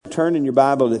turn in your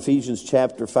Bible to Ephesians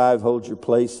chapter 5. Hold your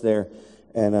place there.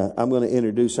 And I'm going to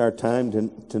introduce our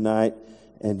time tonight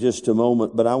in just a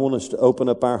moment. But I want us to open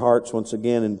up our hearts once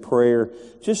again in prayer,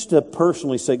 just to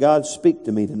personally say, God, speak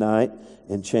to me tonight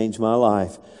and change my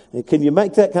life. And can you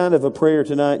make that kind of a prayer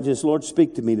tonight? Just, Lord,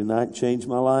 speak to me tonight and change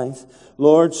my life.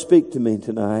 Lord, speak to me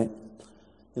tonight.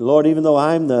 And Lord, even though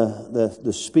I'm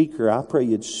the speaker, I pray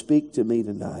you'd speak to me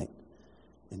tonight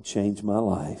and change my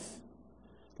life.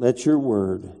 Let your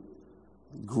word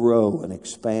grow and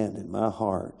expand in my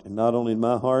heart. And not only in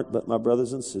my heart, but my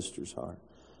brothers and sisters' heart.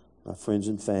 My friends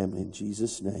and family, in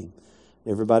Jesus' name.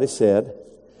 Everybody said,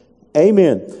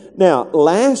 amen. Now,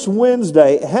 last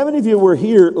Wednesday, how many of you were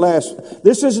here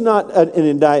this is not an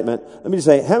indictment. Let me just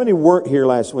say, how many weren't here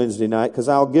last Wednesday night? Because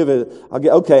I'll give a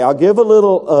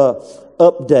little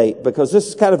update, because this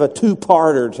is kind of a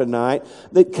two-parter tonight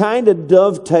that kind of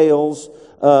dovetails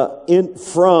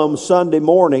from Sunday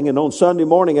morning. And on Sunday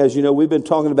morning, as you know, we've been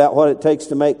talking about what it takes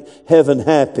to make heaven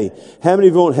happy. How many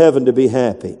of you want heaven to be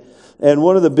happy? And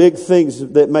one of the big things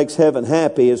that makes heaven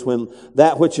happy is when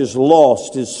that which is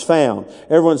lost is found.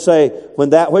 Everyone say,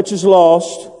 when that which is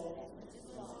lost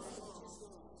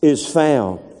is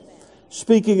found.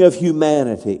 Speaking of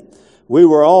humanity, we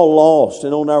were all lost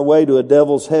and on our way to a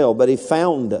devil's hell, but he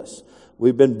found us.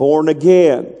 We've been born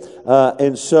again.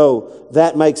 And so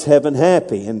that makes heaven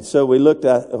happy. And so we looked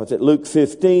at, Luke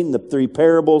 15, the three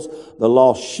parables, the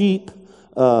lost sheep,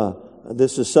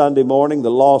 this is Sunday morning,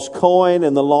 the lost coin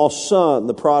and the lost son,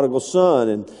 the prodigal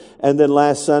son. And then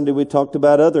last Sunday we talked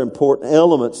about other important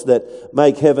elements that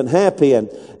make heaven happy.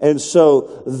 And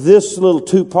so this little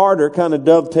two-parter kind of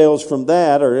dovetails from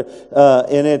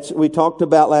that. We talked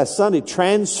about last Sunday,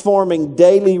 transforming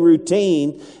daily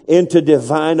routine into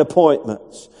divine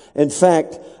appointments. In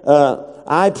fact,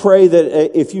 I pray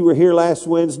that if you were here last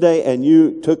Wednesday and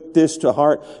you took this to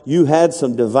heart, you had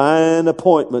some divine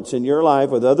appointments in your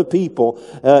life with other people.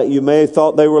 You may have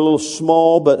thought they were a little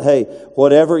small, but hey,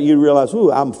 whatever, you realize,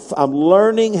 I'm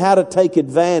learning how to take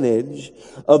advantage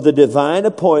of the divine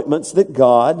appointments that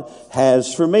God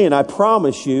has for me. And I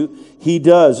promise you, He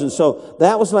does. And so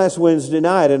that was last Wednesday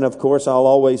night. And of course, I'll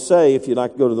always say, if you'd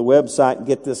like to go to the website and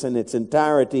get this in its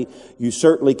entirety, you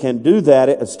certainly can do that.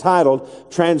 It's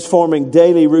titled, Transforming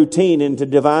Daily Routine into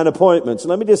Divine Appointments. And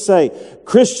let me just say,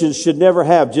 Christians should never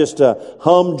have just a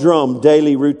humdrum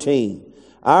daily routine.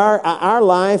 Our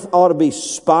life ought to be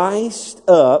spiced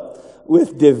up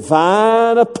with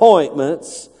divine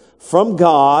appointments from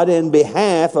God in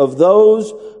behalf of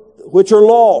those which are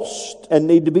lost and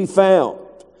need to be found.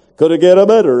 Could I get a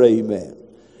better amen?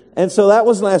 And so that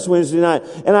was last Wednesday night.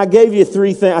 And I gave you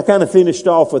three things. I kind of finished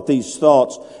off with these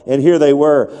thoughts. And here they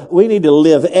were. We need to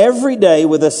live every day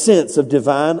with a sense of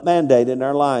divine mandate in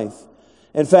our life.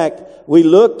 In fact, we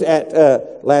looked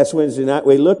at, last Wednesday night,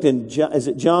 we looked in,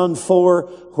 John 4,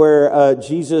 where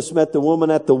Jesus met the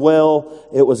woman at the well.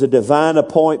 It was a divine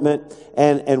appointment.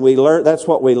 And we learned, that's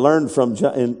what we learned from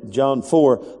in John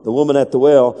 4, the woman at the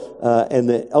well.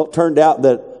 It turned out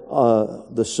that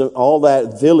all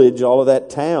that village, all of that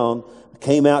town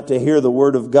came out to hear the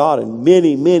word of God, and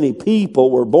many, many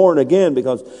people were born again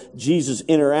because Jesus'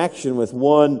 interaction with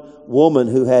one woman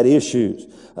who had issues.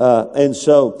 And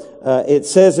so it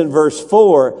says in verse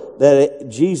 4 that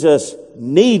Jesus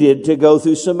needed to go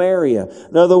through Samaria.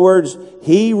 In other words,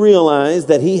 he realized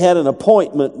that he had an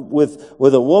appointment with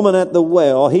a woman at the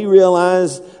well. He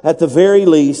realized at the very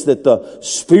least that the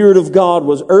Spirit of God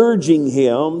was urging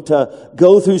him to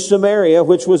go through Samaria,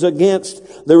 which was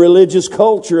against the religious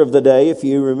culture of the day, if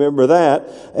you remember that.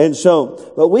 And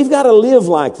so, but we've got to live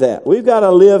like that. We've got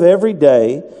to live every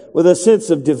day with a sense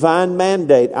of divine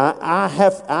mandate. I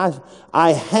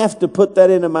have to put that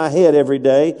into my head every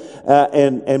day.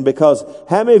 And because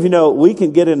how many of you know we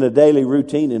can get in a daily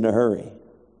routine in a hurry?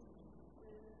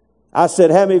 I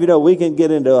said, how many of you know we can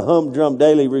get into a humdrum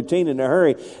daily routine in a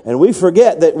hurry, and we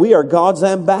forget that we are God's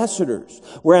ambassadors.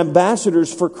 We're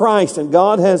ambassadors for Christ, and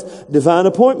God has divine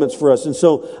appointments for us. And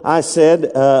so I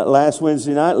said last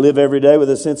Wednesday night, live every day with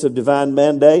a sense of divine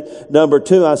mandate. Number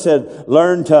 2, I said,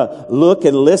 learn to look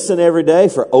and listen every day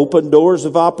for open doors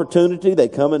of opportunity. They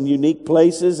come in unique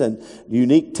places and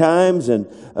unique times. And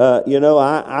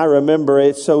I remember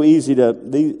it's so easy to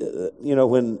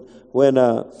when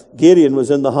Gideon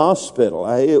was in the hospital,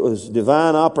 it was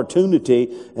divine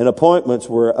opportunity, and appointments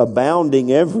were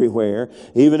abounding everywhere.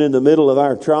 Even in the middle of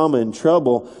our trauma and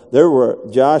trouble, there were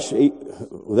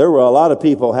a lot of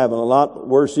people having a lot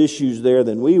worse issues there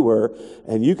than we were,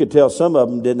 and you could tell some of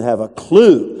them didn't have a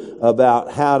clue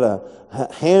about how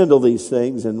handle these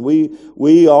things. And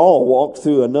we all walked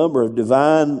through a number of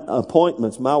divine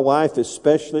appointments. My wife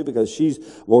especially, because she's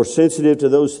more sensitive to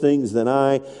those things than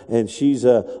I, and she's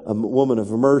a woman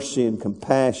of mercy and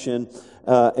compassion.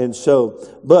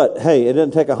 But hey, it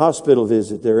doesn't take a hospital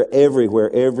visit. They're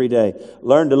everywhere, every day.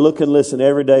 Learn to look and listen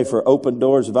every day for open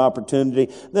doors of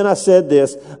opportunity. Then I said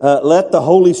this, let the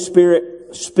Holy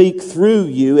Spirit speak through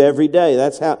you every day.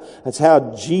 That's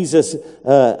how Jesus,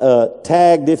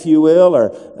 tagged, if you will,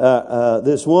 or,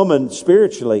 this woman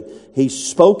spiritually. He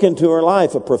spoke into her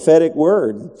life a prophetic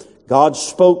word. God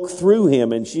spoke through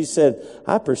him, and she said,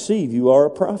 I perceive you are a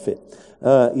prophet.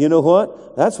 You know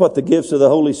what? That's what the gifts of the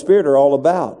Holy Spirit are all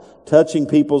about. Touching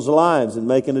people's lives and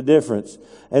making a difference.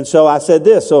 And so I said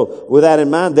this. So with that in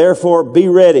mind, therefore, be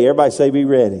ready. Everybody say, be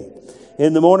ready.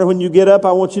 In the morning when you get up,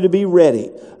 I want you to be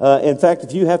ready. In fact,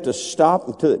 if you have to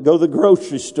stop to go to the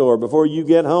grocery store before you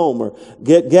get home or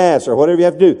get gas or whatever you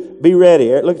have to do, be ready.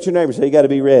 Look at your neighbor and say, you got to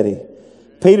be ready.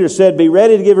 Peter said, be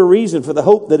ready to give a reason for the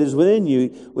hope that is within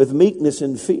you with meekness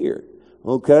and fear.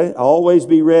 Okay, always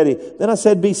be ready. Then I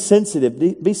said, be sensitive.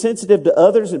 Be sensitive to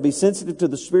others and be sensitive to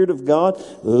the Spirit of God.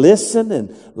 Listen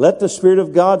and let the Spirit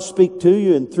of God speak to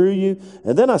you and through you.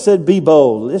 And then I said, be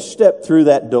bold. Let's step through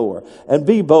that door and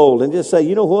be bold and just say,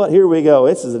 you know what? Here we go.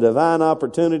 This is a divine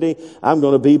opportunity. I'm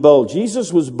going to be bold.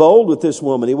 Jesus was bold with this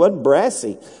woman. He wasn't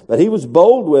brassy, but he was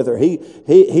bold with her.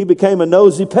 He became a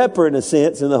nosy pepper in a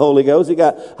sense in the Holy Ghost. He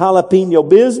got jalapeno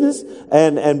business,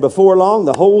 and before long,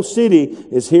 the whole city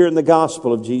is hearing the gospel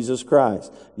of Jesus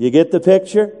Christ. You get the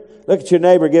picture? Look at your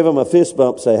neighbor, give him a fist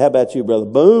bump, say, how about you, brother?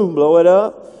 Boom, blow it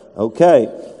up. Okay.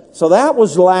 So that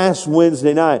was last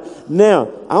Wednesday night. Now,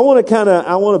 I want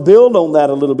to build on that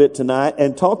a little bit tonight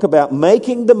and talk about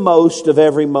making the most of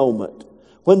every moment.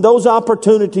 When those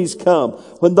opportunities come,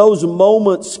 when those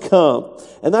moments come.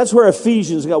 And that's where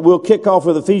we'll kick off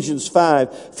with Ephesians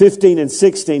 5:15 and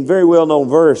 16, very well known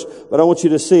verse, but I want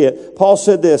you to see it. Paul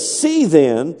said this, see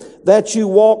then that you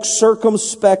walk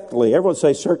circumspectly. Everyone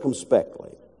say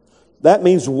circumspectly. That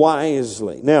means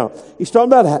wisely. Now, he's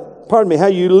talking about how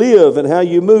you live and how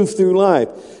you move through life.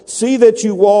 See that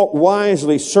you walk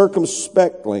wisely,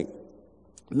 circumspectly,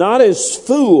 not as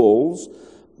fools,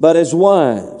 but as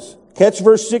wise. Catch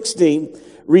verse 16.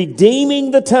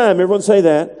 Redeeming the time. Everyone say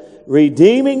that.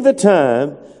 Redeeming the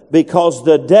time because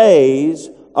the days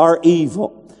are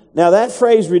evil. Now that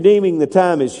phrase, redeeming the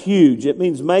time, is huge. It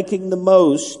means making the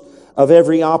most of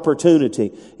every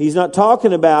opportunity. He's not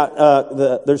talking about,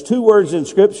 there's two words in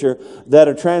Scripture that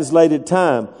are translated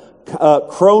time.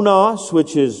 Chronos,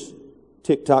 which is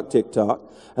tick-tock, tick-tock.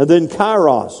 And then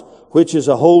kairos, which is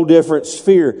a whole different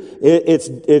sphere.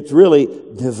 It's really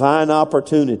divine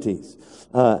opportunities.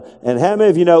 And how many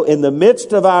of you know, in the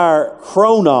midst of our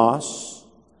chronos,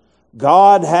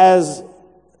 God has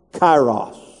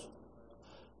kairos.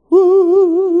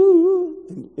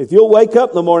 Woo! If you'll wake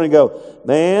up in the morning and go,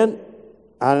 man,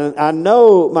 I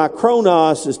know my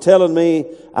chronos is telling me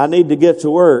I need to get to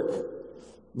work,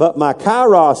 but my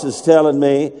kairos is telling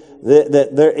me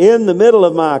that they're in the middle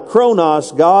of my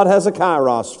chronos. God has a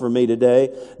kairos for me today,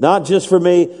 not just for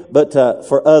me, but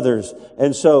for others.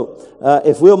 And so,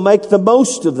 if we'll make the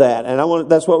most of that, and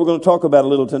that's what we're going to talk about a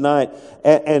little tonight,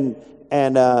 and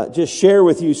just share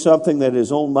with you something that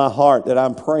is on my heart that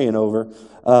I'm praying over.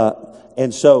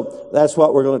 And so that's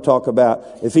what we're going to talk about.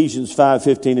 Ephesians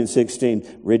 5:15 and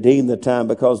 16. Redeem the time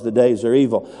because the days are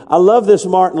evil. I love this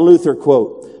Martin Luther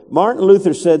quote. Martin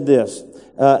Luther said this.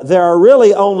 There are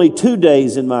really only 2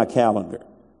 days in my calendar.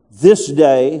 This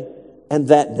day and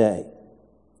that day.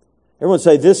 Everyone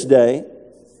say this day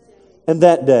and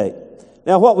that day.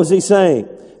 Now what was he saying?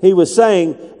 He was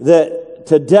saying that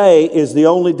today is the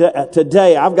only day.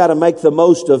 Today I've got to make the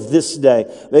most of this day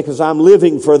because I'm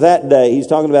living for that day. He's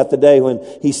talking about the day when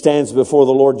he stands before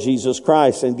the Lord Jesus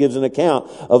Christ and gives an account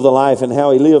of the life and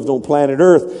how he lived on planet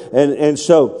Earth. And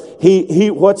so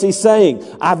what's he saying?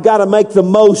 I've got to make the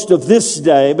most of this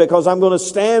day because I'm going to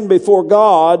stand before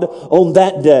God on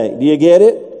that day. Do you get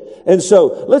it? And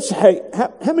so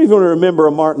how many of you want to remember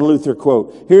a Martin Luther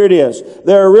quote? Here it is.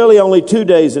 There are really only 2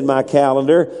 days in my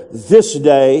calendar, this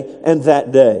day and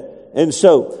that day. And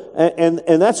so,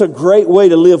 and that's a great way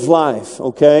to live life,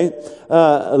 okay?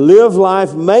 Live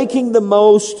life making the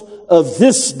most of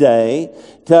this day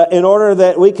in order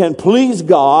that we can please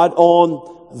God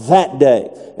on that day.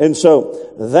 And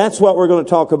so that's what we're going to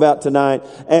talk about tonight.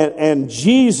 And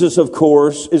Jesus, of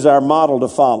course, is our model to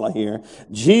follow here.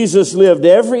 Jesus lived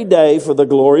every day for the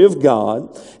glory of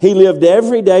God. He lived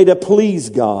every day to please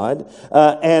God.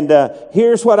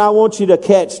 Here's what I want you to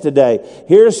catch today.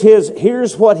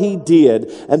 Here's what he did.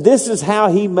 And this is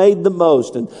how he made the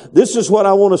most. And this is what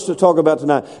I want us to talk about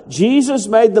tonight. Jesus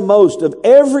made the most of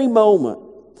every moment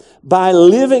by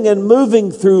living and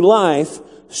moving through life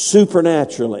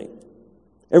supernaturally.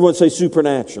 Everyone say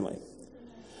supernaturally.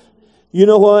 You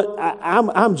know what?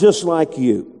 I'm just like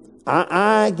you.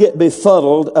 I get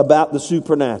befuddled about the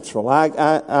supernatural.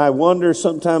 I wonder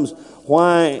sometimes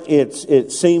why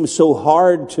it seems so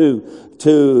hard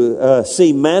to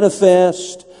see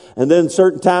manifest. And then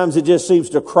certain times it just seems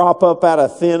to crop up out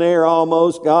of thin air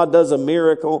almost. God does a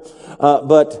miracle.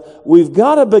 But we've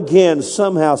got to begin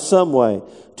somehow, some way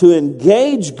to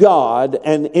engage God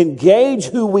and engage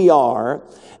who we are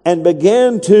and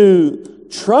begin to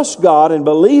trust God and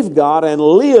believe God and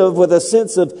live with a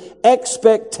sense of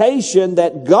expectation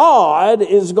that God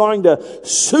is going to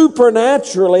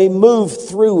supernaturally move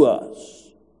through us.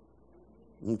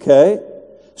 Okay?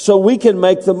 So we can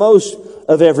make the most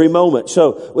of every moment.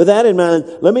 So with that in mind,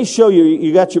 let me show you,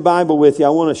 you got your Bible with you. I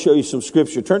want to show you some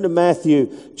scripture. Turn to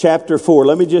Matthew chapter 4.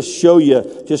 Let me just show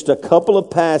you just a couple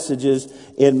of passages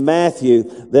in Matthew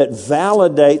that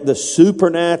validate the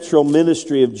supernatural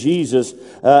ministry of Jesus.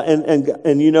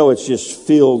 And you know it's just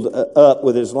filled up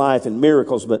with his life and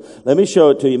miracles. But let me show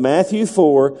it to you. Matthew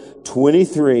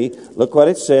 4:23. Look what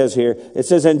it says here. It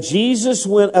says, "And Jesus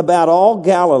went about all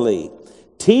Galilee,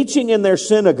 teaching in their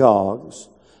synagogues,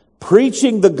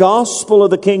 preaching the gospel of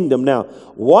the kingdom." Now,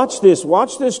 watch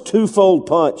this twofold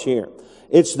punch here.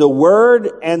 It's the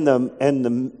word and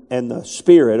the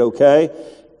spirit, okay?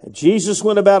 Jesus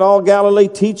went about all Galilee,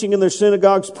 teaching in their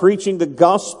synagogues, preaching the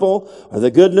gospel or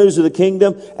the good news of the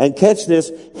kingdom. And catch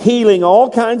this, healing all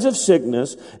kinds of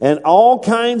sickness and all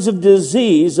kinds of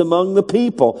disease among the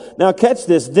people. Now catch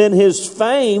this. Then his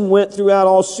fame went throughout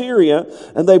all Syria,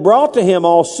 and they brought to him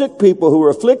all sick people who were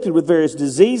afflicted with various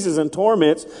diseases and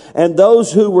torments, and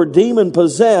those who were demon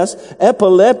possessed,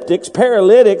 epileptics,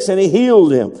 paralytics, and he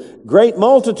healed them. Great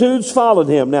multitudes followed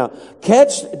him. Now,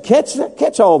 catch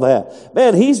all that.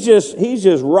 Man, he's just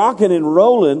rocking and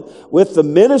rolling with the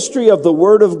ministry of the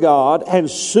Word of God and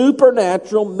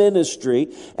supernatural ministry.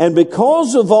 And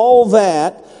because of all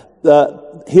that,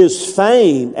 his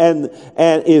fame and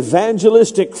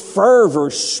evangelistic fervor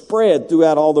spread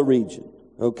throughout all the region.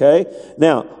 Okay?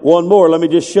 Now, one more. Let me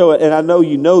just show it. And I know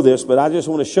you know this, but I just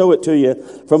want to show it to you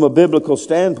from a biblical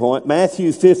standpoint.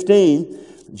 Matthew 15.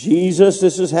 Jesus,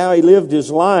 this is how he lived his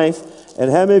life.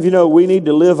 And how many of you know we need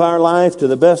to live our life to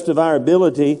the best of our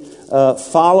ability,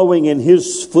 following in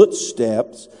his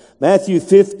footsteps? Matthew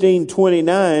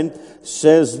 15:29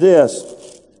 says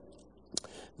this.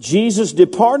 Jesus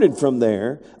departed from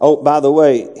there. Oh, by the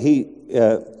way,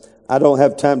 I don't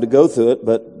have time to go through it,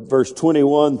 but verse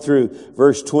 21 through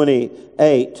verse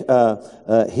 28,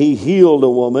 he healed a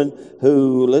woman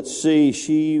who, let's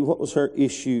see, what was her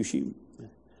issue?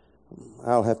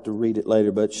 I'll have to read it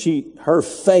later, but she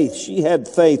had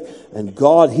faith, and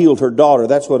God healed her daughter.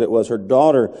 That's what it was. Her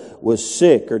daughter was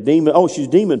sick or she's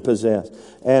demon possessed.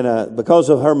 And, because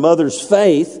of her mother's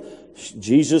faith,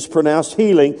 Jesus pronounced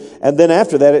healing. And then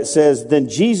after that it says, then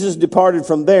Jesus departed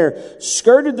from there,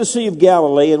 skirted the Sea of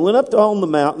Galilee, and went up on the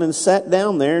mountain and sat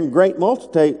down there, and great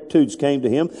multitudes came to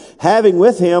him, having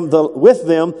with them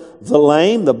the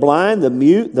lame, the blind, the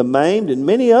mute, the maimed, and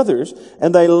many others.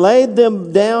 And they laid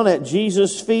them down at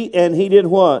Jesus' feet, and he did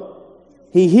what?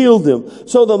 He healed them.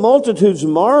 So the multitudes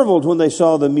marveled when they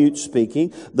saw the mute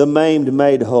speaking, the maimed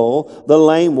made whole, the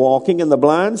lame walking, and the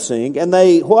blind seeing. And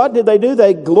what did they do?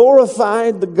 They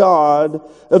glorified the God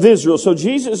of Israel. So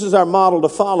Jesus is our model to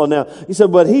follow. Now, you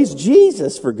said, but he's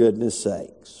Jesus, for goodness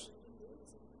sakes.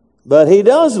 But he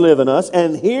does live in us.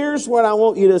 And here's what I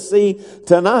want you to see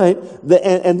tonight.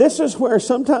 And this is where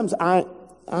sometimes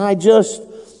I just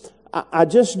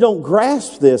don't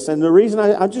grasp this. And the reason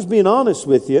I'm just being honest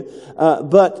with you,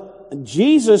 but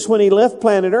Jesus, when he left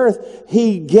planet Earth,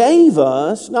 he gave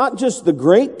us not just the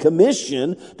Great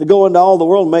Commission to go into all the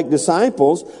world and make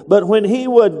disciples, but when he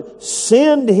would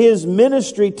send his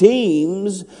ministry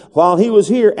teams while he was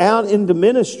here out into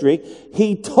ministry,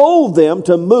 he told them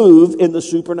to move in the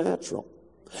supernatural.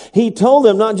 He told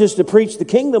them not just to preach the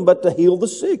kingdom, but to heal the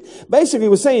sick. Basically, he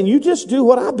was saying, you just do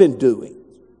what I've been doing.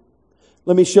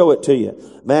 Let me show it to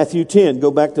you. Matthew 10.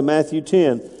 Go back to Matthew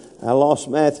 10. I lost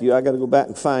Matthew. I got to go back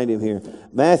and find him here.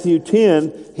 Matthew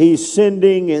 10, he's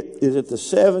sending, is it the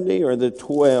 70 or the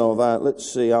 12? Let's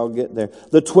see, I'll get there.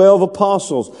 The 12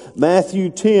 apostles. Matthew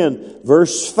 10,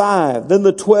 verse 5. Then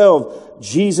the 12,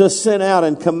 Jesus sent out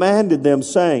and commanded them,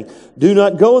 saying, do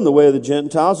not go in the way of the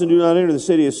Gentiles, and do not enter the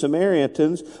city of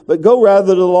Samaritans, but go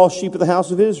rather to the lost sheep of the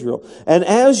house of Israel. And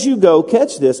as you go,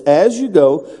 catch this, as you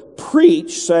go,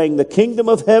 preach, saying, the kingdom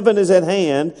of heaven is at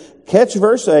hand. Catch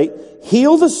verse 8.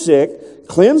 Heal the sick,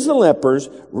 cleanse the lepers,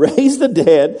 raise the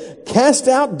dead, cast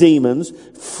out demons.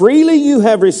 Freely you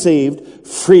have received,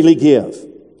 freely give.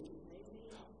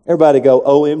 Everybody go,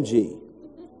 OMG.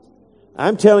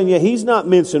 I'm telling you, he's not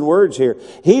mincing words here.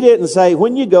 He didn't say,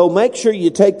 when you go, make sure you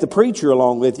take the preacher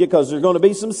along with you because there's going to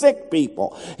be some sick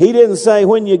people. He didn't say,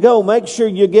 when you go, make sure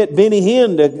you get Benny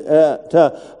Hinn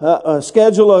to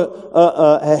schedule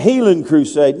a healing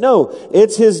crusade. No,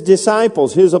 it's his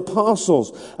disciples, his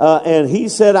apostles. And he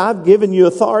said, I've given you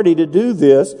authority to do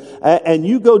this, and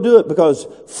you go do it because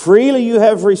freely you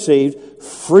have received,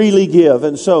 freely give.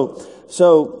 And so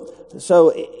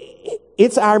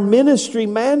it's our ministry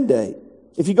mandate.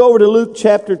 If you go over to Luke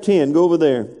chapter 10, go over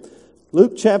there.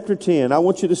 Luke chapter 10. I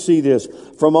want you to see this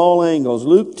from all angles.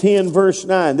 Luke 10 verse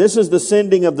 9. This is the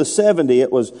sending of the 70. It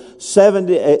was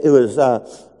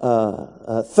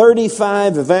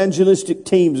 35 evangelistic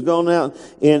teams going out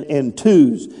in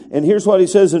twos. And here's what he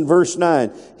says in verse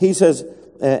 9. He says,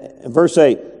 verse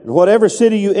 8, whatever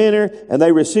city you enter and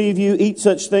they receive you, eat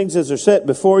such things as are set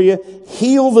before you,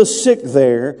 heal the sick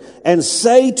there, and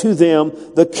say to them,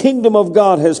 the kingdom of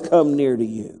God has come near to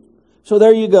you. So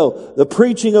there you go. The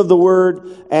preaching of the word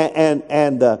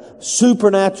and the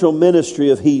supernatural ministry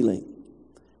of healing.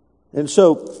 And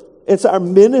so it's our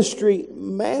ministry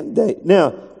mandate.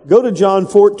 Now, go to John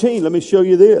 14. Let me show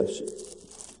you this.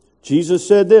 Jesus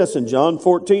said this in John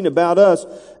 14 about us.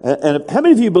 And how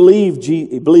many of you believe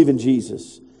in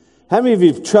Jesus? How many of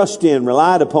you trust in,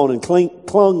 relied upon, and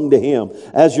clung to Him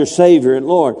as your Savior and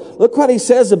Lord? Look what He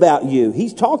says about you.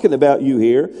 He's talking about you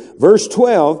here. Verse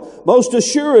 12, most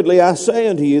assuredly I say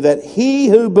unto you that he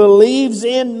who believes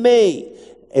in me,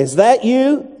 is that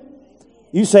you?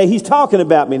 You say, He's talking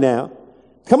about me now.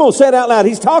 Come on, say it out loud.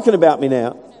 He's talking about me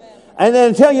now. And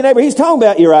then tell your neighbor, He's talking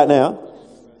about you right now.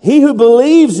 He who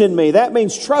believes in me, that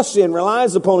means trusts in,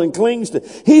 relies upon, and clings to.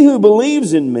 He who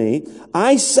believes in me,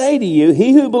 I say to you,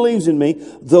 he who believes in me,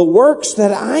 the works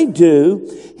that I do,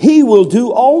 he will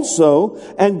do also,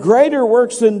 and greater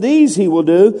works than these he will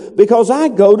do, because I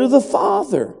go to the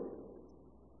Father.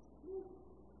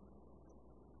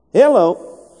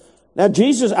 Hello. Now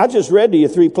Jesus, I just read to you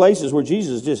 3 places where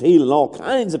Jesus is just healing all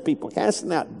kinds of people,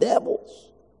 casting out devils.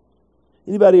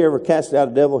 Anybody ever cast out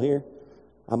a devil here?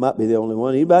 I might be the only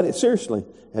one. Anybody? Seriously.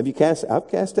 I've cast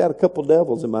out a couple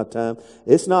devils in my time.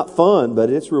 It's not fun, but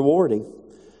it's rewarding.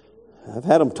 I've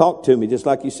had them talk to me just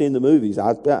like you see in the movies.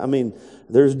 I mean,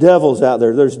 there's devils out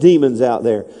there. There's demons out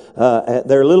there.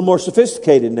 They're a little more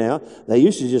sophisticated now. They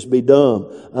used to just be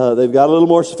dumb. They've got a little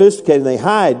more sophisticated. They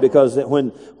hide because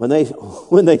when they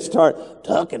start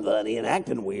talking funny and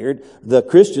acting weird, the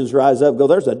Christians rise up and go,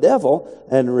 there's a devil,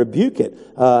 and rebuke it.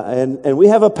 And we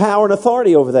have a power and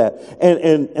authority over that.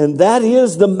 And that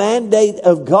is the mandate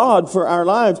of God for our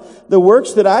lives. The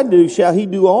works that I do shall he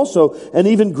do also, and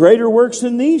even greater works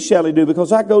than these shall he do,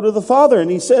 because I go to the Father.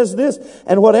 And he says this,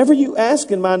 and whatever you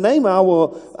ask in my name, I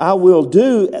will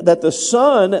do, that the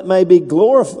Son may be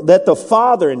glorified, that the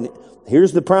Father, and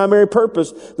here's the primary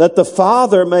purpose, that the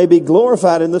Father may be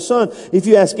glorified in the Son. If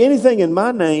you ask anything in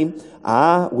my name,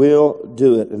 I will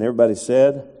do it. And everybody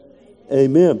said,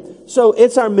 Amen. So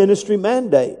it's our ministry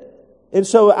mandate. And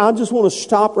so I just want to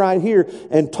stop right here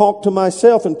and talk to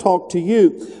myself and talk to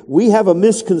you. We have a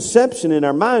misconception in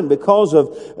our mind because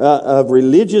of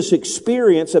religious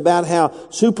experience about how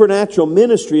supernatural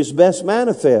ministry is best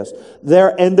manifest.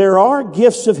 There are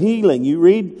gifts of healing. You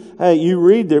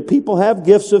read there, people have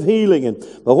gifts of healing.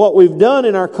 But what we've done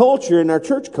in our culture, in our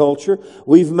church culture,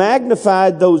 we've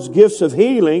magnified those gifts of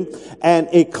healing and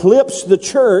eclipsed the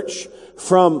church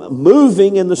from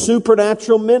moving in the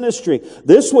supernatural ministry.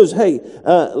 This was,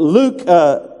 Luke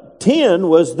 10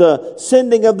 was the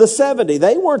sending of the 70.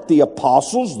 They weren't the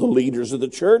apostles, the leaders of the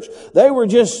church. They were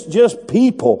just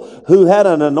people who had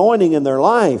an anointing in their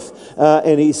life.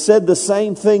 And he said the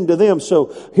same thing to them.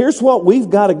 So here's what we've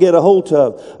got to get a hold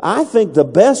of. I think the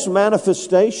best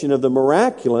manifestation of the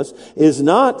miraculous is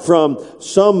not from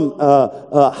some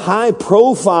high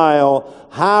profile,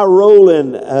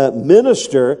 high-rolling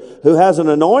minister who has an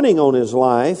anointing on his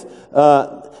life.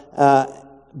 But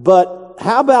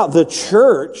how about the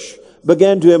church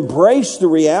began to embrace the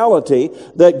reality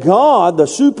that God, the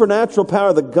supernatural power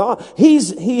of the God, He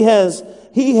has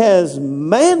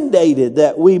mandated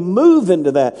that we move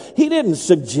into that. He didn't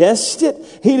suggest it.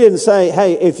 He didn't say,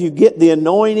 hey, if you get the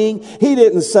anointing. He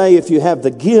didn't say if you have the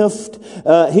gift.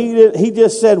 He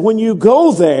just said, when you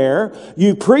go there,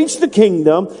 you preach the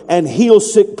kingdom and heal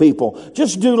sick people.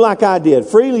 Just do like I did.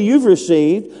 Freely you've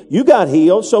received. You got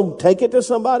healed, so take it to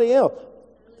somebody else.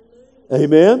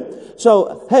 Amen.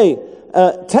 So, hey,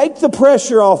 take the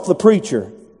pressure off the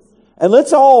preacher. And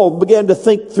let's all begin to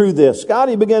think through this.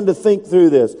 Scotty began to think through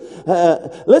this.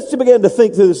 Let's begin to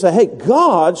think through this. Say, hey,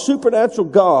 God, supernatural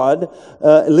God,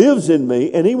 lives in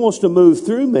me and He wants to move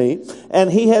through me.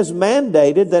 And He has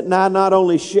mandated that I not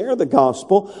only share the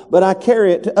gospel, but I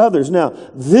carry it to others. Now,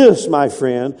 this, my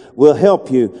friend, will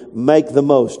help you make the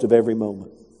most of every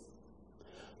moment.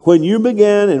 When you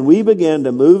began and we began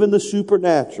to move in the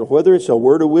supernatural, whether it's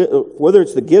whether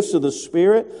it's the gifts of the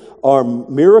Spirit or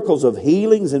miracles of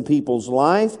healings in people's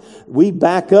life, we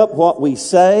back up what we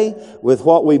say with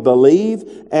what we believe,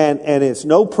 and it's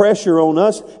no pressure on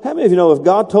us. How many of you know if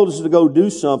God told us to go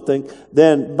do something,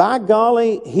 then by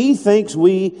golly, He thinks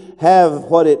we have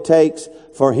what it takes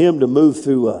for Him to move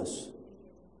through us.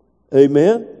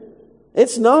 Amen?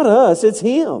 It's not us, it's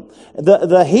Him.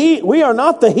 We are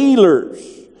not the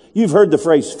healers. You've heard the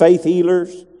phrase faith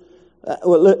healers.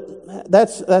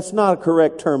 That's not a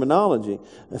correct terminology.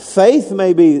 Faith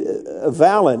may be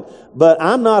valid, but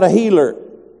I'm not a healer.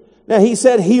 Now, He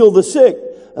said heal the sick,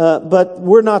 but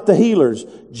we're not the healers.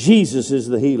 Jesus is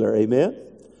the healer. Amen?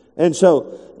 And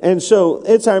so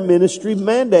it's our ministry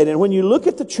mandate. And when you look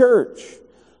at the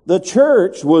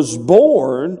church was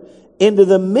born into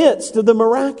the midst of the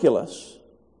miraculous.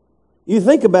 You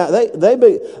think about it,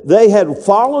 they had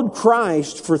followed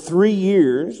Christ for 3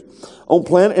 years on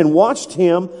planet and watched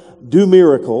Him do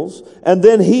miracles. And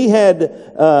then He had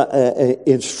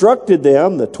instructed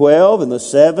them, the 12 and the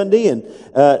 70, and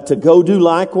to go do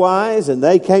likewise. And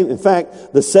they came, in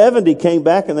fact, the 70 came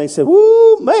back and they said,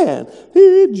 woo, man,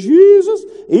 hey, Jesus.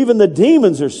 Even the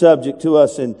demons are subject to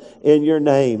us in your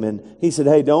name. And He said,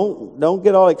 hey, don't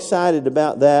get all excited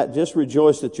about that. Just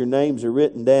rejoice that your names are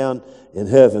written down in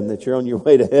heaven, that you're on your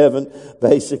way to heaven,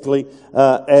 basically.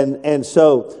 And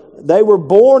so they were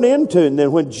born into, and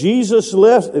then when Jesus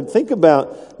left, and think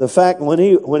about the fact when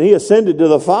he ascended to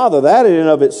the Father, that in and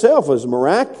of itself was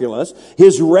miraculous.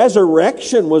 His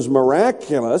resurrection was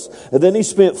miraculous. And then He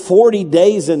spent 40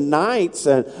 days and nights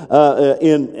as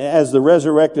the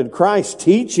resurrected Christ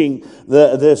teaching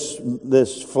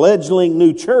this fledgling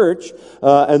new church.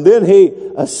 And then He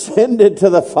ascended to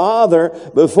the Father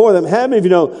before them. How many of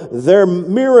you know their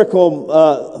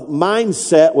miracle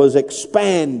mindset was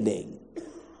expanding?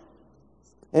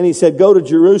 And He said, go to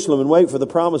Jerusalem and wait for the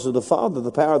promise of the Father,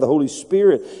 the power of the Holy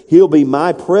Spirit. He'll be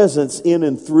my presence in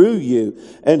and through you.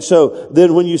 And so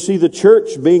then when you see the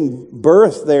church being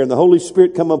birthed there and the Holy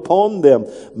Spirit come upon them,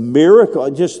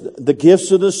 miracle, just the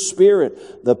gifts of the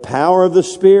Spirit, the power of the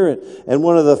Spirit. And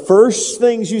one of the first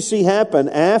things you see happen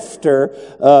after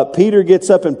Peter gets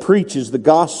up and preaches the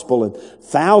gospel and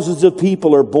thousands of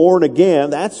people are born again.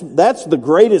 That's the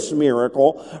greatest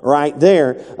miracle right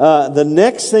there. The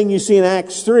next thing you see in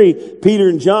Acts 3, Peter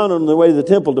and John on the way to the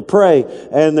temple to pray,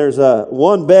 and there's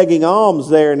one begging alms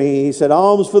there, and he said,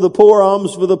 alms for the poor,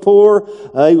 alms for the poor.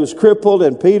 He was crippled,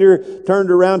 and Peter turned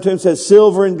around to him and said,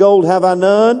 silver and gold have I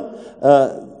none,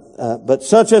 but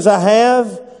such as I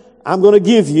have, I'm going to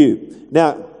give you.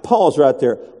 Now, pause right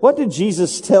there. What did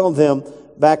Jesus tell them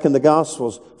back in the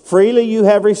Gospels? Freely you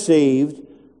have received,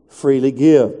 freely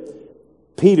give.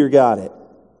 Peter got it.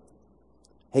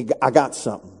 Hey, I got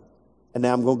something, and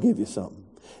now I'm going to give you something.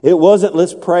 It wasn't,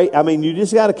 let's pray. I mean, you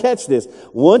just got to catch this.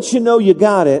 Once you know you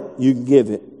got it, you can give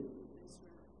it.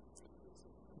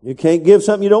 You can't give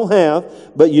something you don't have,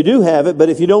 but you do have it. But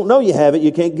if you don't know you have it,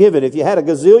 you can't give it. If you had $1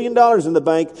 gazillion in the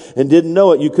bank and didn't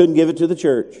know it, you couldn't give it to the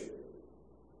church.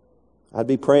 I'd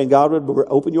be praying God would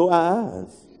open your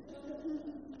eyes.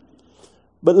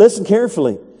 But listen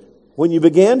carefully. When you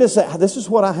began to say, this is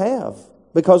what I have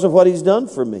because of what He's done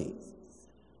for me.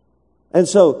 And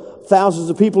so thousands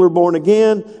of people are born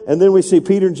again. And then we see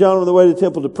Peter and John on the way to the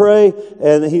temple to pray.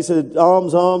 And He said,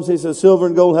 alms, alms. He said, silver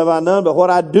and gold have I none. But what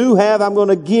I do have, I'm going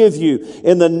to give you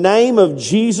in the name of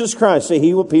Jesus Christ. See,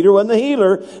 Peter wasn't the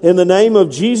healer. In the name of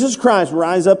Jesus Christ,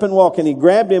 rise up and walk. And he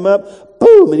grabbed him up.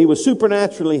 Boom! And he was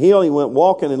supernaturally healed. He went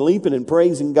walking and leaping and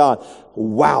praising God.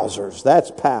 Wowzers.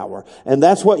 That's power. And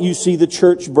that's what you see the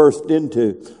church birthed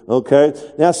into. Okay?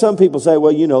 Now some people say,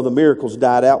 well, the miracles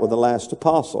died out with the last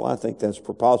apostle. I think that's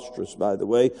preposterous. preposterous, by the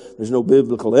way. There's no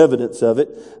biblical evidence of it,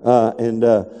 and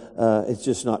it's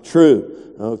just not true.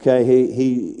 Okay,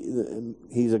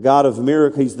 he's a God of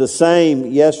miracles. He's the same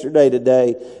yesterday,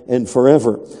 today, and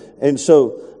forever. And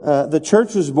so the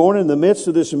church was born in the midst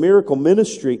of this miracle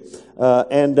ministry,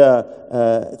 and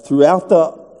throughout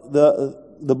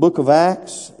the book of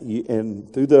Acts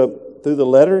and through the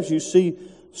letters, you see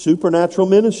supernatural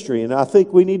ministry, and I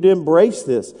think we need to embrace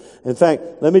this. In fact,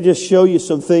 let me just show you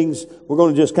some things. We're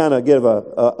going to just kind of give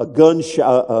a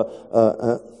gunshot,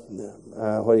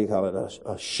 what do you call it?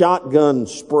 A shotgun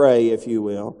spray, if you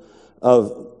will,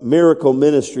 of miracle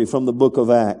ministry from the book of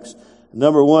Acts.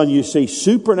 Number one, you see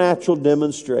supernatural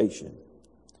demonstration.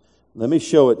 Let me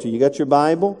show it to you. You got your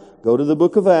Bible? Go to the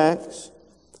book of Acts.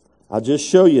 I'll just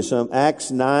show you some. Acts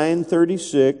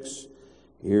 9:36.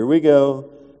 Here we go.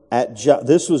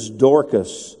 This was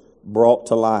Dorcas brought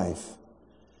to life.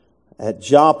 At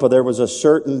Joppa, there was a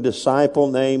certain disciple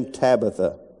named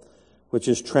Tabitha, which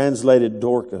is translated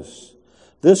Dorcas.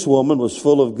 This woman was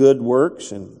full of good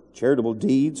works and charitable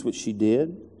deeds, which she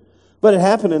did. But it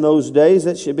happened in those days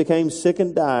that she became sick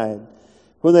and died.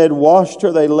 When they had washed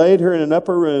her, they laid her in an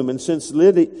upper room. And since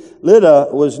Lydda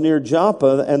was near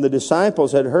Joppa, and the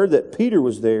disciples had heard that Peter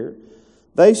was there,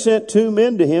 they sent 2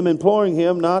 men to him, imploring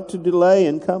him not to delay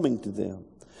in coming to them.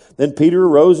 Then Peter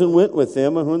arose and went with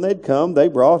them, and when they'd come, they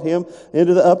brought him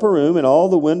into the upper room, and all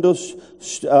the widows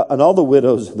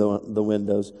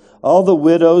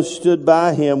stood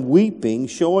by him, weeping,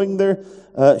 showing the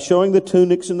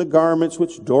tunics and the garments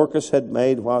which Dorcas had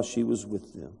made while she was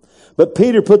with them. But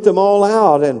Peter put them all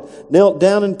out, and knelt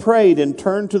down and prayed, and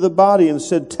turned to the body, and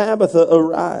said, "Tabitha,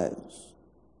 arise."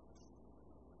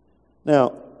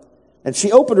 Now, and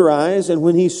she opened her eyes, and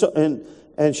when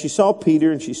and she saw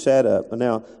Peter, and she sat up. And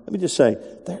now, let me just say,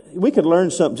 we could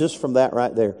learn something just from that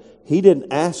right there. He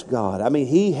didn't ask God. I mean,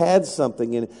 he had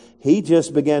something in it. He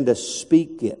just began to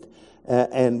speak it,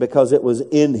 and because it was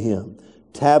in him.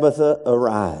 Tabitha,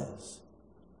 arise.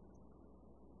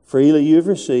 Freely you've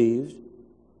received,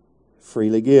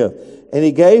 freely give. And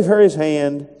he gave her his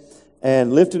hand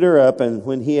and lifted her up. And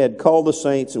when he had called the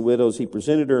saints and widows, he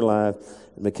presented her alive.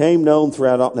 It became known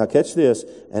throughout all, now catch this,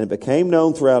 and it became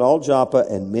known throughout all Joppa,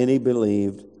 and many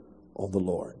believed on the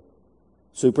Lord.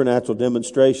 Supernatural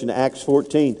demonstration. Acts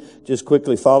 14. Just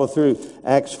quickly follow through.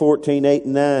 Acts 14, 8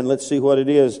 and 9. Let's see what it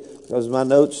is, because my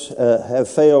notes have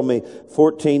failed me.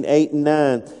 14, 8 and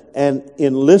 9. And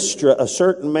in Lystra, a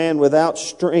certain man without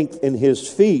strength in his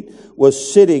feet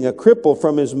was sitting, a cripple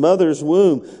from his mother's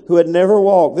womb, who had never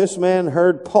walked. This man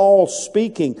heard Paul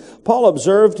speaking. Paul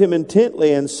observed him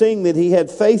intently, and seeing that he had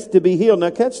faith to be healed. Now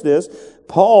catch this.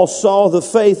 Paul saw the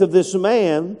faith of this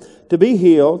man to be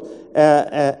healed,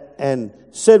 and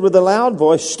said with a loud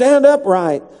voice, "Stand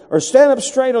upright," or "Stand up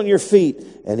straight on your feet."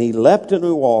 And he leapt and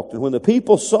walked. And when the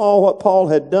people saw what Paul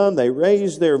had done, they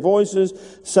raised their voices,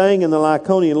 saying in the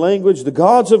Lycaonian language, "The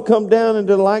gods have come down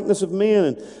into the likeness of men."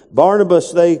 And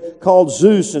Barnabas they called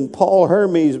Zeus, and Paul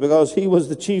Hermes, because he was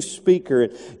the chief speaker.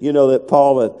 And you know that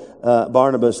Paul and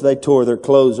Barnabas, they tore their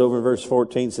clothes over in verse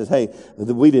 14, says, "Hey,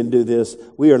 we didn't do this.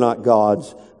 We are not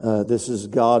gods. This is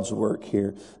God's work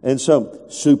here." And so,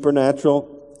 supernatural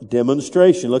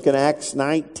demonstration. Look at Acts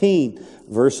 19,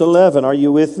 verse 11. Are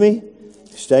you with me?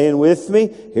 Staying with me?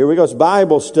 Here we go. It's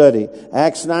Bible study.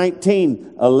 Acts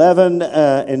 19, 11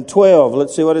 and 12.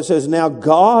 Let's see what it says. Now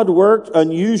God worked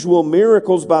unusual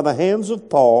miracles by the hands of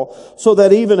Paul, so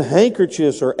that even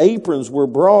handkerchiefs or aprons were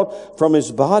brought from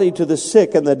his body to the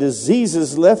sick, and the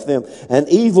diseases left them, and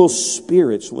evil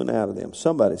spirits went out of them.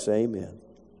 Somebody say amen.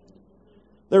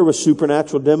 There was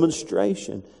supernatural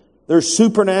demonstration. There's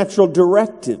supernatural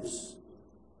directives.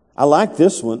 I like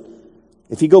this one.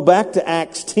 If you go back to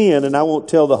Acts 10, and I won't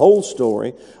tell the whole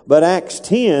story, but Acts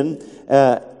 10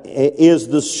 is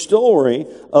the story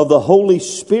of the Holy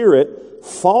Spirit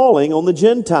falling on the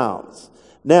Gentiles.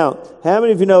 Now, how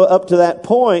many of you know up to that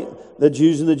point, the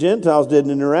Jews and the Gentiles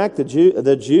didn't interact? The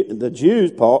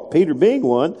Jews, Peter being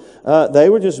one, they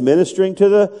were just ministering to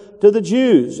the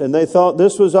Jews, and they thought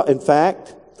this was, in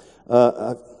fact,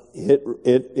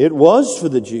 it was for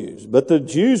the Jews, but the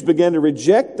Jews began to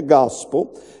reject the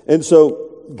gospel. And so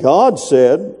God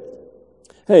said,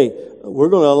 hey, we're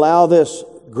going to allow this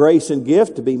grace and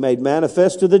gift to be made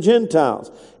manifest to the Gentiles.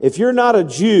 If you're not a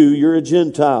Jew, you're a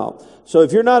Gentile. So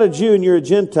if you're not a Jew and you're a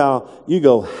Gentile, you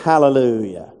go,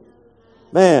 hallelujah.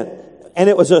 Man, and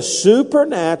it was a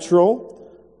supernatural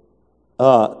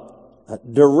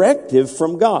directive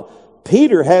from God.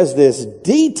 Peter has this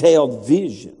detailed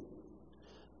vision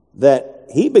that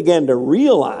he began to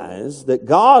realize that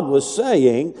God was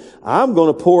saying, I'm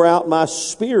going to pour out my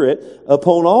Spirit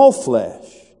upon all flesh.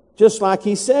 just like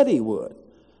He said He would.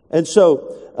 And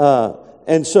so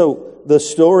the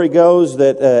story goes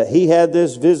that he had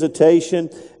this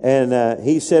visitation, and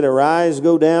he said, "Arise,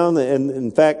 go down." And in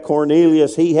fact,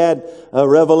 Cornelius, he had a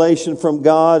revelation from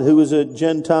God, who was a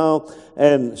Gentile,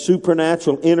 and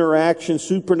supernatural interaction,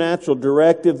 supernatural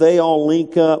directive. They all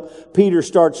link up. Peter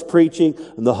starts preaching,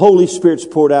 and the Holy Spirit's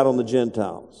poured out on the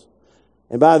Gentiles.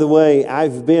 And by the way,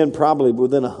 I've been probably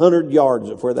within 100 yards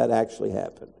of where that actually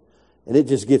happened. And it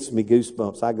just gets me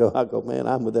goosebumps. I go, man,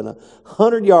 I'm within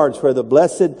 100 yards where the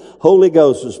blessed Holy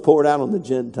Ghost was poured out on the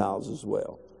Gentiles as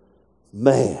well.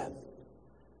 Man,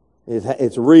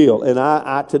 it's real.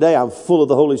 And today I'm full of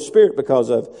the Holy Spirit because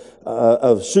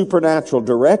of supernatural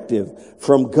directive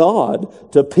from God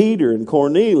to Peter and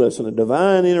Cornelius, and a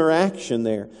divine interaction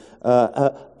there.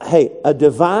 A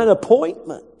divine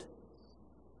appointment.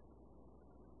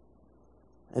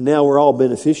 And now we're all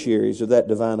beneficiaries of that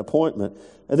divine appointment.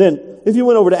 And then, if you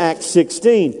went over to Acts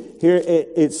 16, here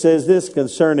it says this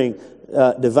concerning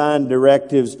divine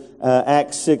directives.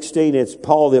 Acts 16, it's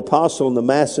Paul the Apostle in the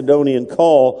Macedonian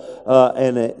call,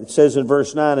 and it says in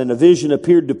verse 9, "And a vision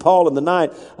appeared to Paul in the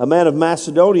night. A man of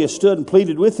Macedonia stood and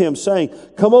pleaded with him, saying,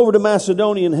 'Come over to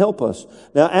Macedonia and help us.'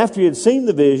 Now after he had seen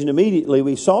the vision, immediately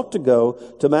we sought to go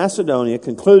to Macedonia,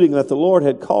 concluding that the Lord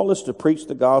had called us to preach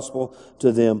the gospel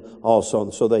to them also."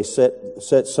 And so they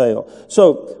set sail.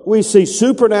 So we see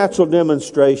supernatural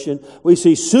demonstration. We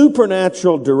see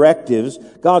supernatural directives.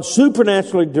 God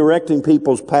supernaturally directing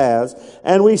people's paths.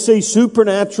 And we see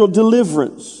supernatural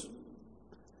deliverance.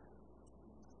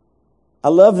 I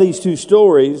love these two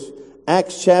stories.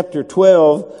 Acts chapter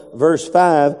 12, verse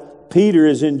 5. Peter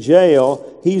is in jail.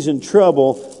 He's in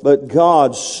trouble, but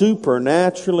God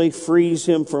supernaturally frees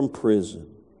him from prison.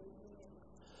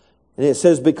 And it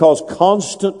says, because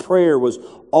constant prayer was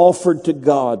offered to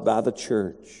God by the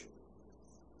church.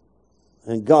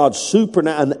 And God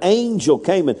an angel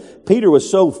came, and Peter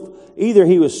was either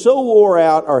he was so wore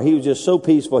out or he was just so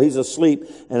peaceful, he's asleep,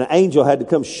 and an angel had to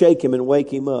come shake him and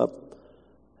wake him up.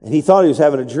 And he thought he was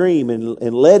having a dream,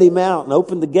 and let him out and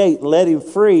opened the gate and let him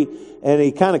free. And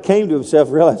he kind of came to himself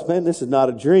and realized, man, this is not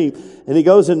a dream. And he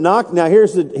goes and knocks. Now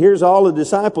here's all the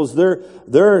disciples.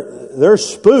 They're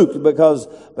spooked because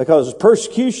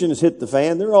persecution has hit the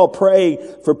fan. They're all praying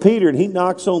for Peter, and he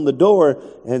knocks on the door,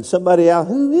 and somebody out,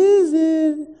 "Who is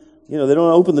it?" You know, they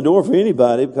don't open the door for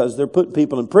anybody because they're putting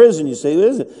people in prison. You say, "Who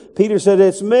is it?" Peter said,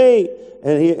 "It's me."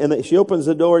 And she opens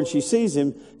the door and she sees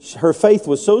him. Her faith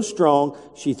was so strong,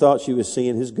 she thought she was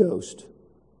seeing his ghost.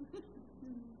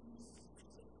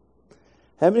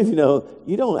 How many of you know,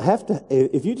 you don't have to,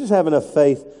 if you just have enough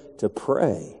faith to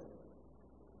pray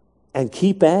and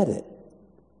keep at it,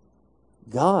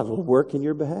 God will work in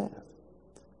your behalf.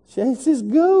 It's his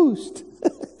ghost.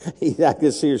 I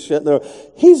can see her shutting the door.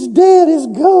 "He's dead, his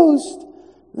ghost."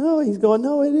 No, he's going,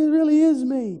 "No, it really is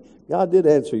me." God did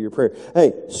answer your prayer.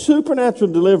 Hey,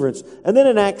 supernatural deliverance. And then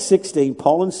in Acts 16,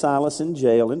 Paul and Silas in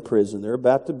jail, in prison. They're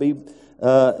about to be,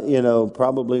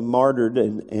 probably martyred,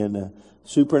 and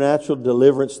supernatural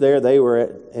deliverance there. They were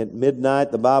at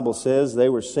midnight, the Bible says, they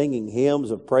were singing hymns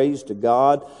of praise to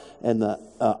God, and the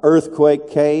earthquake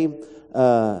came,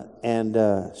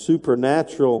 and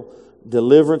supernatural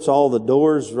deliverance. All the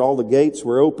doors, all the gates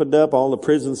were opened up, all the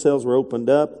prison cells were opened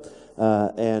up,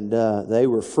 and they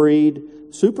were freed.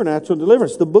 Supernatural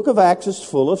deliverance. The book of Acts is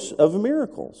full of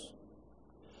miracles.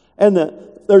 And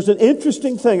there's an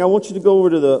interesting thing. I want you to go over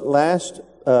to the last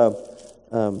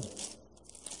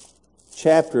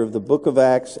chapter of the book of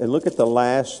Acts and look at the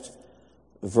last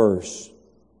verse.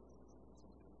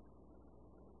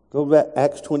 Go back,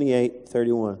 Acts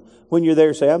 28:31. When you're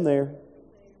there, say, "I'm there."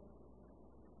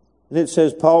 And it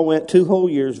says, Paul went 2 whole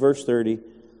years, verse 30,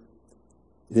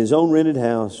 in his own rented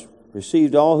house,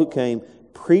 received all who came,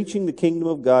 preaching the kingdom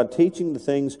of God, teaching the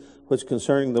things which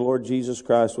concerning the Lord Jesus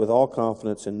Christ with all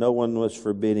confidence, and no one was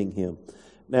forbidding him.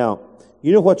 Now,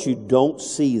 you know what you don't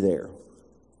see there?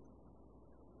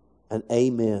 An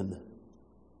amen.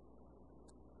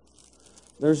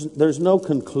 There's no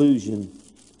conclusion.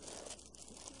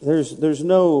 There's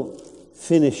no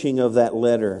finishing of that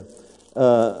letter.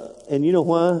 And you know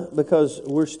why? Because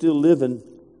we're still living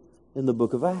in the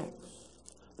book of Acts.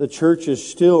 The church is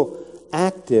still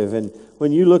active, and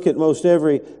when you look at you're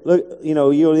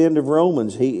the end of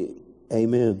Romans,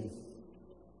 amen.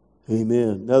 Amen.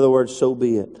 In other words, so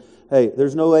be it. Hey,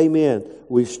 there's no amen.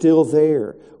 We're still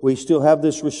there. We still have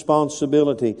this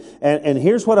responsibility. And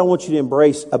here's what I want you to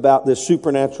embrace about this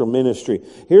supernatural ministry.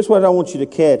 Here's what I want you to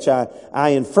catch. I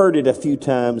inferred it a few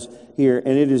times here,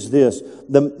 and it is this.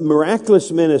 The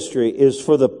miraculous ministry is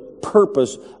for the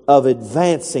purpose of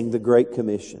advancing the Great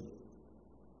Commission.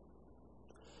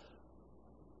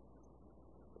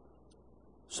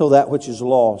 so that which is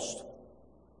lost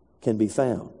can be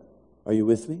found. Are you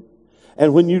with me?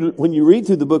 And when you read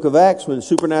through the book of Acts, when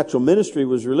supernatural ministry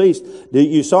was released,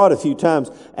 you saw it a few times,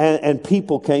 and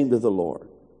people came to the Lord.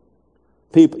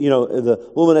 People, the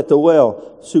woman at the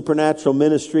well, supernatural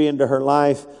ministry into her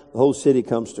life, the whole city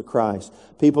comes to Christ.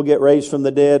 People get raised from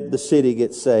the dead, the city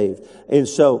gets saved. And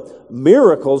so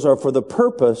miracles are for the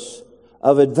purpose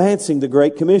of advancing the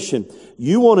Great Commission.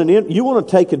 You want to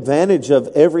take advantage of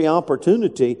every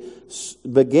opportunity.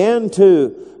 Begin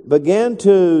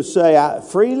to say,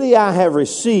 freely I have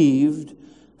received,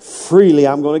 freely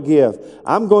I'm going to give.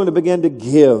 I'm going to begin to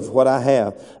give what I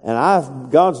have.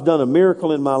 And God's done a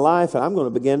miracle in my life, and I'm going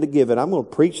to begin to give it. I'm going to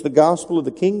preach the gospel of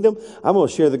the kingdom. I'm going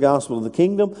to share the gospel of the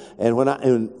kingdom. And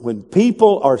when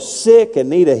people are sick and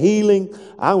need a healing,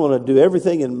 I want to do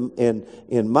everything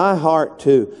in my heart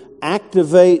to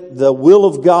activate the will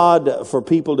of God for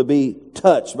people to be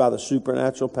touched by the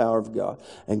supernatural power of God.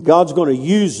 And God's going to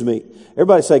use me.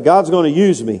 Everybody say, God's going to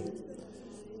use me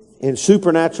in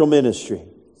supernatural ministry.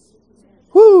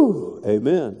 Whoo!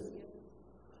 Amen.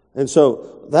 And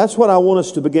so that's what I want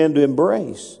us to begin to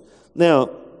embrace. Now,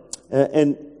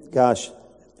 I'll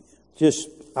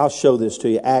show this to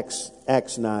you. Acts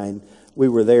 9. We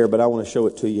were there, but I want to show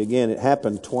it to you again. It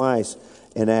happened twice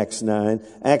in Acts 9.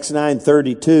 Acts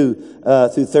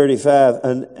 9:32 through 35.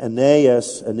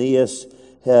 Aeneas,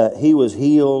 he was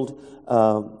healed.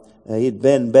 He'd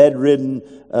been bedridden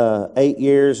 8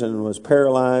 years and was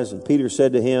paralyzed. And Peter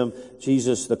said to him,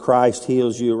 Jesus the Christ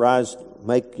heals you. Arise,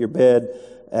 make your bed.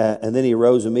 And then he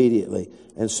arose immediately.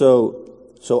 And so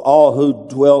all who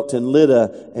dwelt in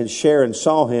Lydda and Sharon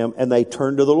saw him, and they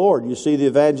turned to the Lord. You see the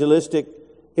evangelistic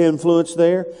influence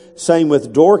there? Same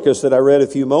with Dorcas that I read a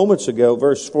few moments ago,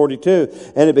 verse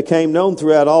 42. And it became known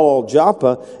throughout all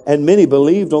Joppa, and many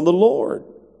believed on the Lord.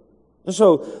 And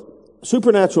so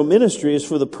supernatural ministry is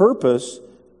for the purpose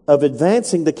of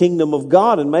advancing the kingdom of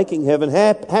God and making heaven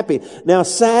happy. Now,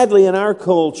 sadly, in our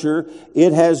culture,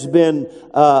 it has been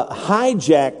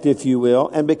hijacked, if you will,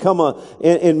 and become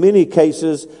in many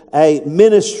cases a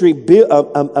ministry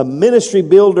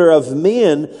builder of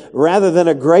men rather than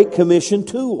a Great Commission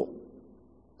tool.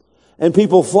 And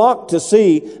people flock to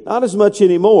see, not as much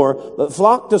anymore, but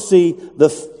flock to see the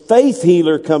faith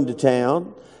healer come to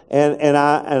town. And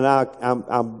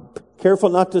I'm careful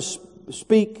not to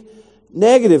speak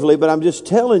negatively, but I'm just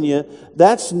telling you,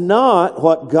 that's not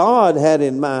what God had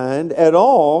in mind at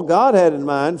all. God had in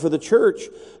mind for the church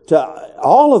to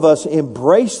all of us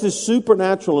embrace this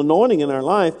supernatural anointing in our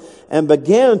life and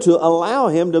begin to allow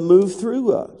Him to move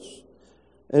through us.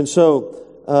 And so,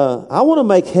 I want to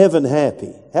make heaven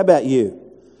happy. How about you?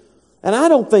 And I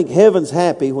don't think heaven's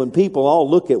happy when people all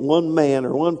look at one man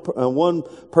or one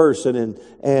person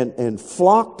and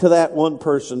flock to that one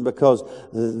person because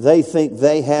they think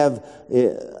they have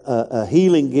a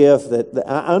healing gift. That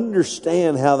I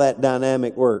understand how that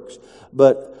dynamic works,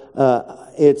 but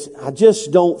I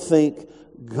just don't think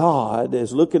God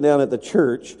is looking down at the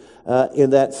church in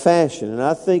that fashion. And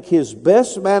I think His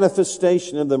best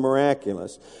manifestation of the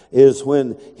miraculous is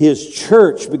when His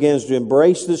church begins to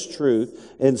embrace this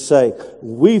truth and say,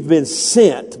 we've been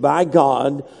sent by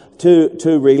God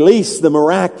to release the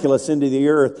miraculous into the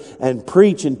earth and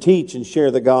preach and teach and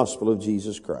share the gospel of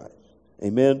Jesus Christ.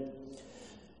 Amen.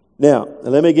 Now,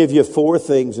 let me give you 4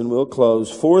 things and we'll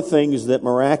close. 4 things that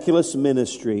miraculous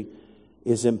ministry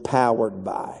is empowered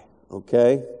by.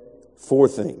 Okay? 4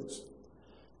 things.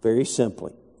 Very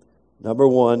simply. Number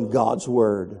 1, God's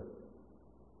Word.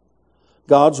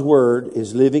 God's Word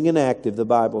is living and active, the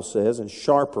Bible says, and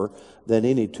sharper than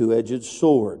any two-edged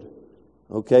sword.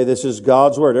 Okay, this is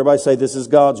God's Word. Everybody say, this is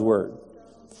God's Word.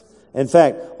 In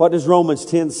fact, what does Romans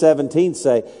 10:17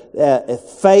 say?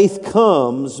 Faith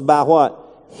comes by what?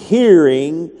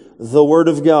 Hearing the Word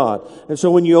of God. And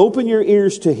so when you open your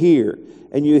ears to hear,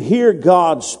 and you hear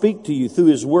God speak to you through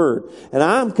His Word. And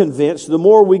I'm convinced the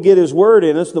more we get His Word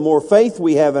in us, the more faith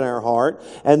we have in our heart.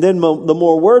 And then the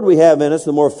more Word we have in us,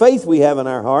 the more faith we have in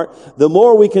our heart, the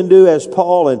more we can do as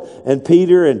Paul and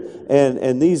Peter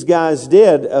and these guys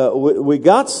did. We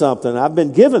got something. I've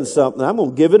been given something. I'm going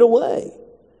to give it away.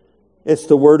 It's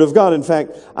the Word of God. In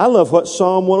fact, I love what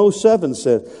Psalm 107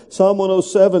 says. Psalm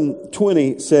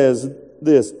 107:20 says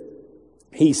this.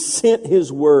 He sent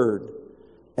His Word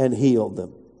and healed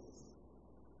them.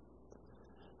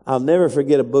 I'll never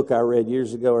forget a book I read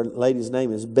years ago. Her lady's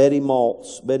name is Betty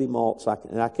Maltz. Betty Maltz.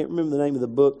 I can't remember the name of the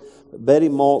book. But Betty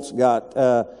Maltz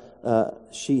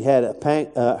she had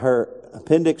her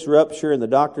appendix rupture and the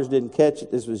doctors didn't catch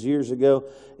it. This was years ago.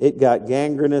 It got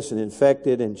gangrenous and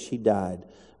infected and she died.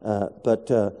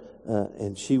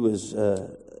 And she was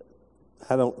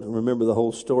I don't remember the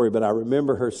whole story, but I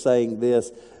remember her saying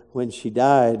this when she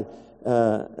died.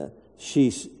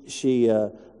 She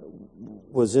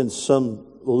was in some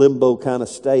limbo kind of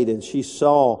state, and she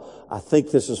saw, I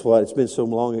think this is what, it's been so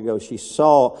long ago, she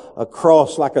saw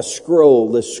across like a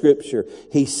scroll this scripture,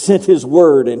 He sent His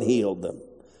word and healed them.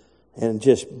 And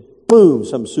just boom,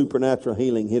 some supernatural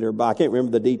healing hit her body. I can't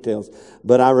remember the details,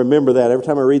 but I remember that. Every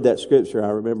time I read that scripture, I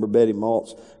remember Betty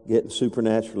Maltz getting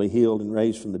supernaturally healed and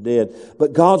raised from the dead.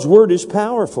 But God's word is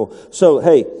powerful. So,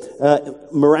 hey,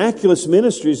 miraculous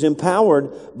ministry is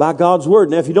empowered by God's word.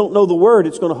 Now, if you don't know the word,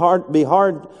 it's going to be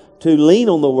hard to lean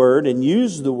on the word and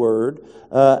use the word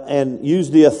and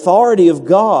use the authority of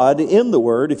God in the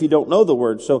word if you don't know the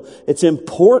word. So it's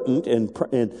important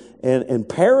and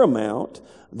paramount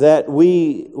that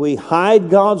we hide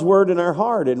God's word in our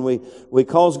heart, and we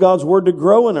cause God's word to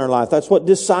grow in our life. That's what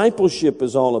discipleship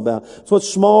is all about. That's what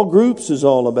small groups is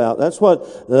all about. That's what,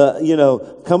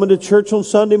 coming to church on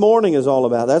Sunday morning is all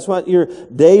about. That's what your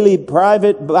daily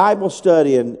private Bible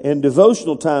study and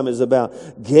devotional time is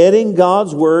about. Getting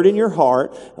God's word in your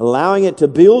heart, allowing it to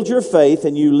build your faith,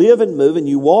 and you live and move and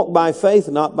you walk by faith,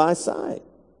 not by sight.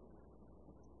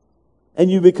 And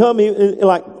you become,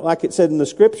 like it said in the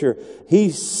scripture,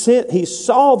 he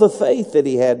saw the faith that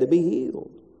he had to be healed.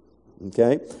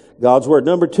 Okay? God's word.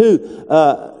 Number 2,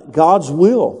 God's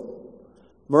will.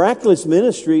 Miraculous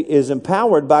ministry is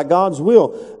empowered by God's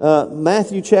will.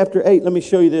 Matthew chapter 8, let me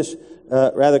show you this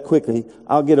rather quickly.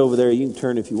 I'll get over there. You can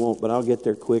turn if you want, but I'll get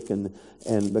there quick and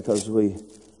because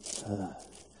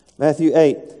Matthew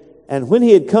 8. And when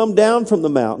he had come down from the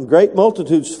mountain, great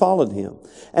multitudes followed him.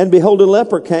 And behold, a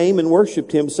leper came and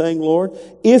worshipped him, saying, Lord,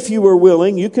 if you are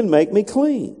willing, you can make me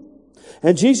clean.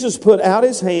 And Jesus put out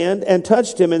his hand and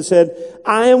touched him and said,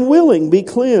 I am willing, be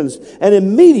cleansed. And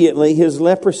immediately his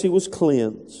leprosy was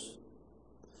cleansed.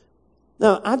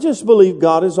 Now, I just believe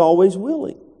God is always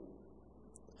willing.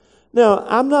 Now,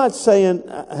 I'm not saying,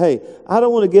 hey, I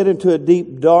don't want to get into a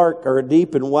deep, dark, or a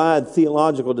deep and wide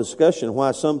theological discussion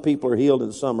why some people are healed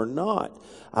and some are not.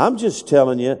 I'm just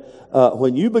telling you,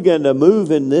 when you begin to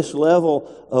move in this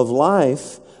level of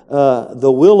life,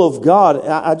 the will of God,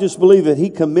 I just believe that He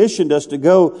commissioned us to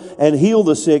go and heal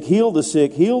the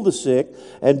sick,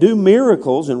 and do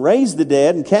miracles and raise the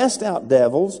dead and cast out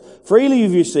devils. Freely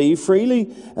you receive, freely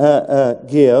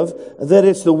give. That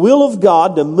it's the will of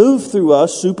God to move through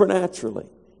us supernaturally.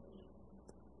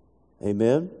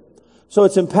 Amen. So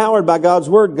it's empowered by God's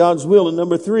word, God's will. And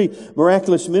number 3,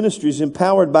 miraculous ministry is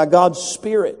empowered by God's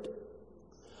Spirit.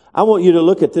 I want you to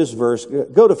look at this verse.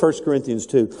 Go to 1 Corinthians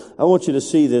 2. I want you to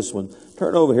see this one.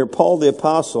 Turn over here. Paul the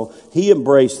Apostle, he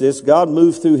embraced this. God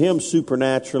moved through him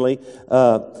supernaturally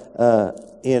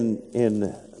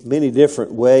in many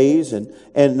different ways,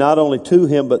 and not only to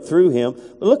him but through him.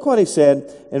 But look what he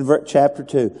said in chapter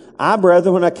 2. I,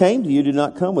 brethren, when I came to you, did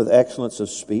not come with excellence of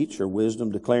speech or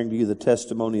wisdom, declaring to you the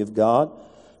testimony of God.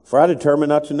 For I determined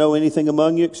not to know anything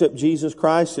among you except Jesus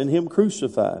Christ and Him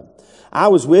crucified. I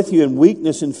was with you in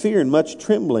weakness and fear and much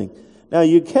trembling. Now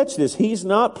you catch this. He's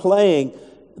not playing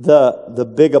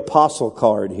the big apostle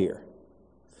card here.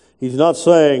 He's not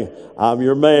saying, I'm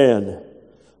your man.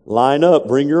 Line up,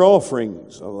 bring your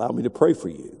offerings. Allow me to pray for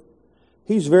you.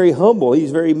 He's very humble.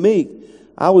 He's very meek.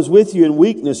 I was with you in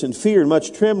weakness and fear and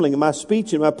much trembling, and my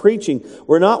speech and my preaching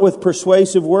were not with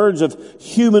persuasive words of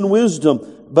human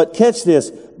wisdom, but catch this,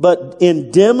 but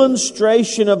in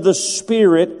demonstration of the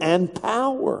Spirit and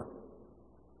power.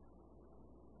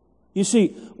 You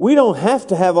see, we don't have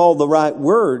to have all the right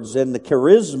words and the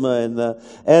charisma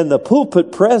and the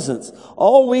pulpit presence.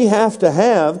 All we have to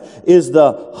have is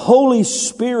the Holy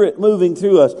Spirit moving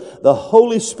through us. The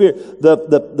Holy Spirit,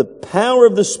 the power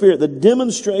of the Spirit, the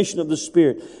demonstration of the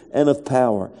Spirit and of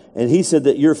power. And he said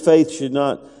that your faith should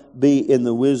not be in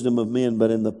the wisdom of men,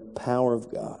 but in the power of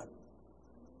God.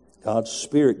 God's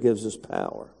Spirit gives us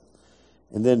power.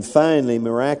 And then finally,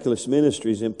 miraculous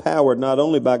ministry is empowered not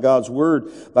only by God's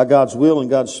Word, by God's will and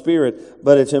God's Spirit,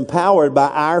 but it's empowered by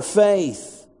our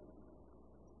faith.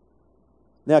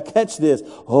 Now catch this.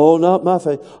 Oh, not my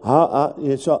faith.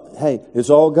 It's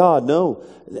all God. No.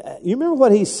 You remember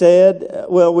what he said?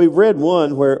 Well, we read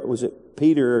one where, was it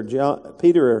Peter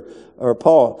or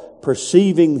Paul,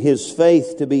 perceiving his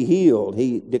faith to be healed,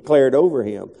 he declared over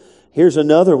him. Here's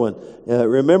another one.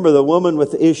 Remember the woman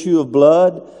with the issue of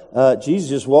blood?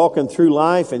 Jesus is walking through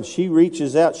life and she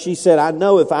reaches out. She said, I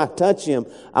know if I touch him,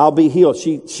 I'll be healed.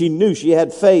 She knew, she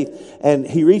had faith, and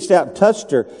he reached out and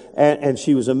touched her, and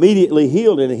she was immediately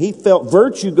healed, and he felt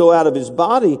virtue go out of his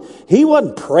body. He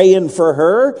wasn't praying for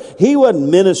her. He wasn't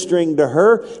ministering to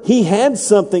her. He had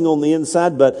something on the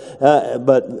inside,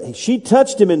 but she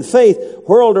touched him in faith,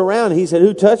 whirled around. He said,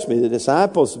 who touched me? The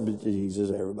disciples.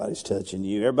 Jesus, everybody's touching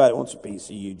you. Everybody wants a piece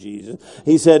of you, Jesus.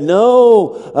 He said,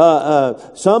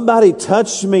 no, somebody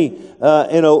touched me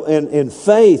in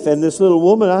faith. And this little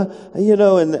woman,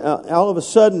 all of a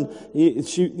sudden,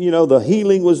 the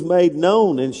healing was made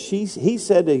known. And he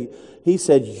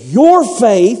said, your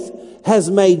faith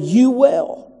has made you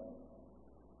well.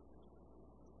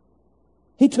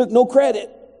 He took no credit.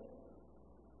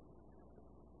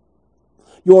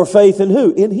 Your faith in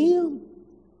who? In him.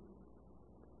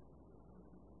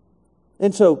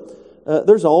 And so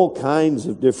there's all kinds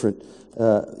of different,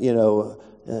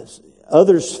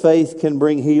 others' faith can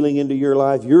bring healing into your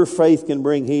life. Your faith can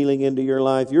bring healing into your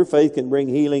life. Your faith can bring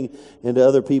healing into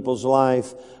other people's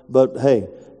life. But hey,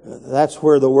 that's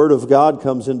where the Word of God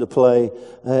comes into play.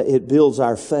 It builds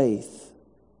our faith.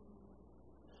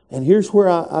 And here's where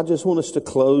I just want us to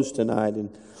close tonight. And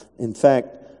in fact,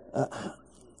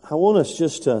 I want us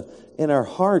just to, in our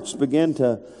hearts, begin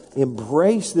to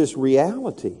embrace this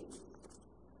reality.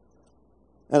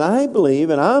 And I believe,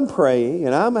 and I'm praying,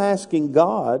 and I'm asking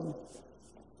God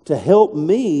to help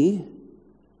me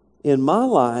in my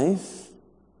life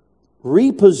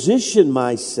reposition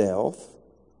myself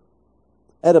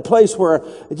at a place where,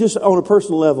 just on a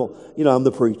personal level, I'm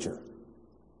the preacher.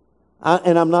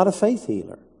 And I'm not a faith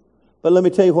healer. But let me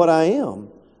tell you what I am.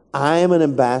 I am an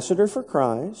ambassador for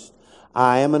Christ.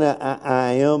 I am a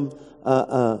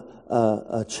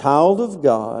child of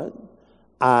God.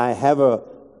 I have a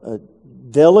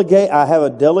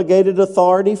delegated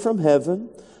authority from heaven.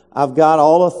 I've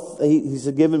got He's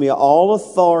given me all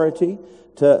authority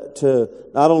to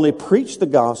not only preach the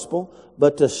gospel,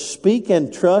 but to speak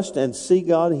and trust and see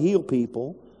God heal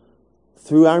people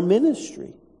through our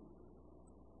ministry.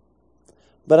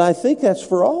 But I think that's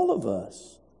for all of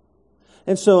us.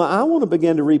 And so I want to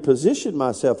begin to reposition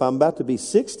myself. I'm about to be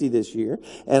 60 this year,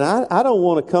 and I don't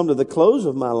want to come to the close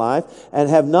of my life and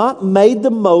have not made the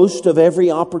most of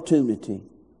every opportunity.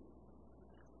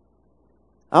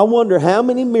 I wonder how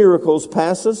many miracles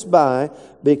pass us by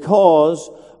because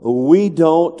we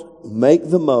don't make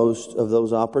the most of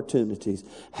those opportunities.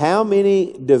 How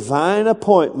many divine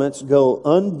appointments go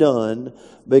undone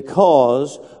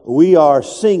because we are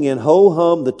singing, ho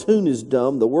hum, the tune is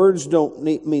dumb, the words don't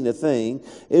mean a thing.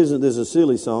 Isn't this a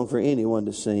silly song for anyone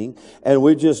to sing? And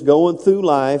we're just going through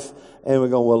life and we're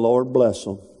going, well, Lord bless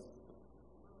them.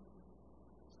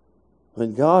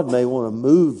 And God may want to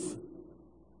move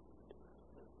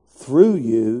through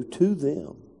you to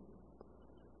them.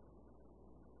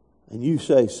 And you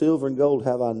say, silver and gold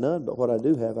have I none, but what I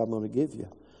do have I'm going to give you.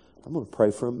 I'm going to pray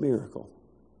for a miracle.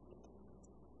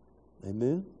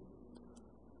 Amen?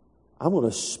 I'm going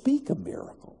to speak a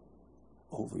miracle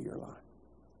over your life.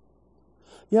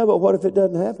 Yeah, but what if it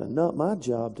doesn't happen? Not my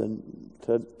job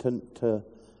to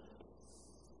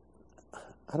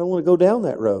I don't want to go down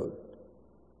that road.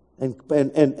 And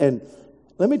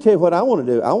let me tell you what I want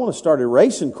to do. I want to start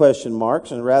erasing question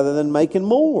marks and rather than making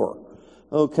more.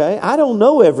 Okay? I don't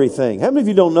know everything. How many of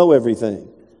you don't know everything?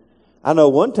 I know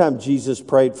one time Jesus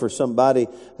prayed for somebody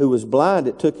who was blind.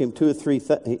 It took him 2 or 3...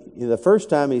 the first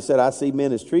time he said, I see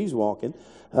men as trees walking.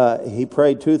 He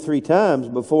prayed 2 or 3 times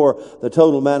before the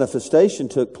total manifestation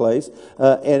took place.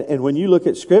 And when you look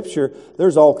at Scripture,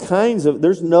 there's all kinds of...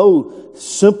 There's no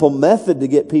simple method to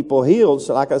get people healed.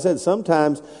 So like I said,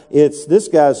 sometimes it's this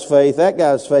guy's faith, that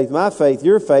guy's faith, my faith,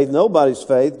 your faith, nobody's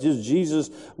faith. Just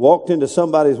Jesus walked into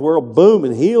somebody's world, boom,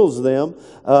 and heals them.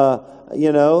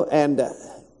 And...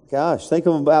 Gosh, think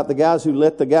about the guys who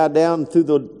let the guy down through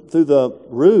the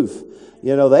roof.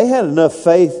 They had enough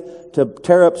faith to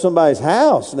tear up somebody's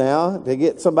house now to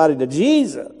get somebody to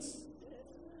Jesus.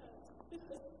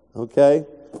 Okay?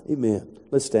 Amen.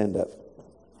 Let's stand up.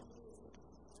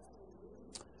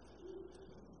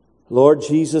 Lord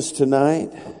Jesus,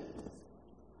 tonight,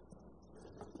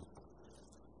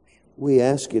 we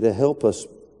ask you to help us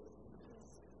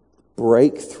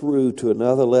break through to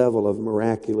another level of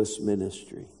miraculous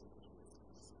ministry.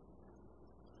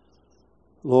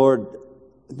 Lord,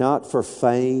 not for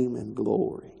fame and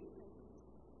glory,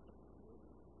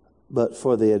 but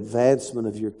for the advancement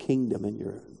of your kingdom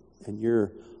and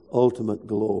your ultimate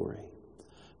glory.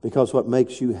 Because what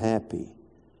makes you happy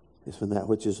is when that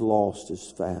which is lost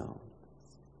is found.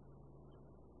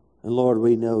 And Lord,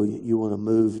 we know you want to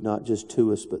move not just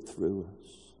to us, but through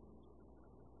us.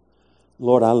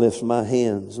 Lord, I lift my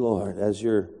hands, Lord, as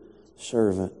your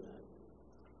servant.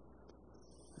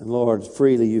 And Lord,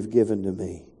 freely you've given to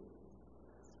me.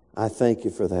 I thank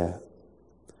you for that.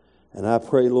 And I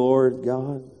pray, Lord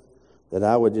God, that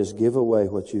I would just give away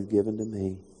what you've given to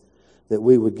me. That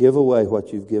we would give away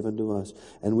what you've given to us.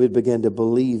 And we'd begin to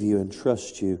believe you and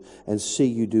trust you and see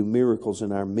you do miracles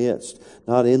in our midst.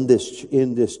 Not just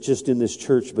in this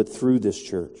church, but through this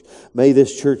church. May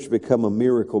this church become a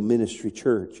miracle ministry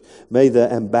church. May the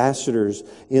ambassadors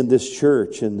in this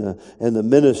church and the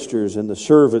ministers and the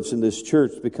servants in this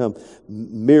church become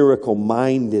miracle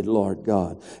minded, Lord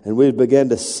God. And we'd begin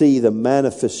to see the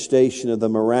manifestation of the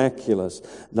miraculous.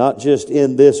 Not just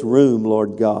in this room,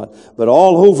 Lord God, but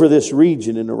all over this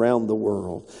region and around the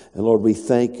world. And Lord, we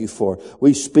thank you for it.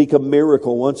 We speak a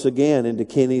miracle once again into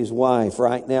Kenny's wife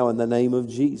right now in the name of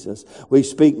Jesus. We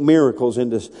speak miracles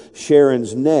into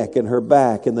Sharon's neck and her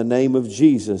back in the name of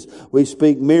Jesus. We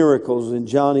speak miracles in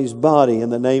Johnny's body in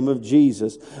the name of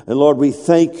Jesus. And Lord, we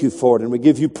thank you for it and we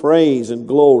give you praise and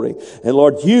glory. And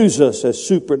Lord, use us as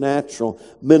supernatural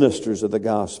ministers of the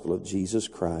gospel of Jesus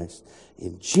Christ.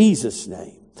 In Jesus'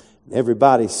 name.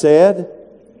 Everybody said,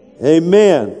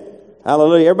 amen.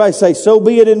 Hallelujah. Everybody say, so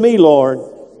be it in me, Lord.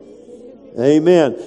 Amen.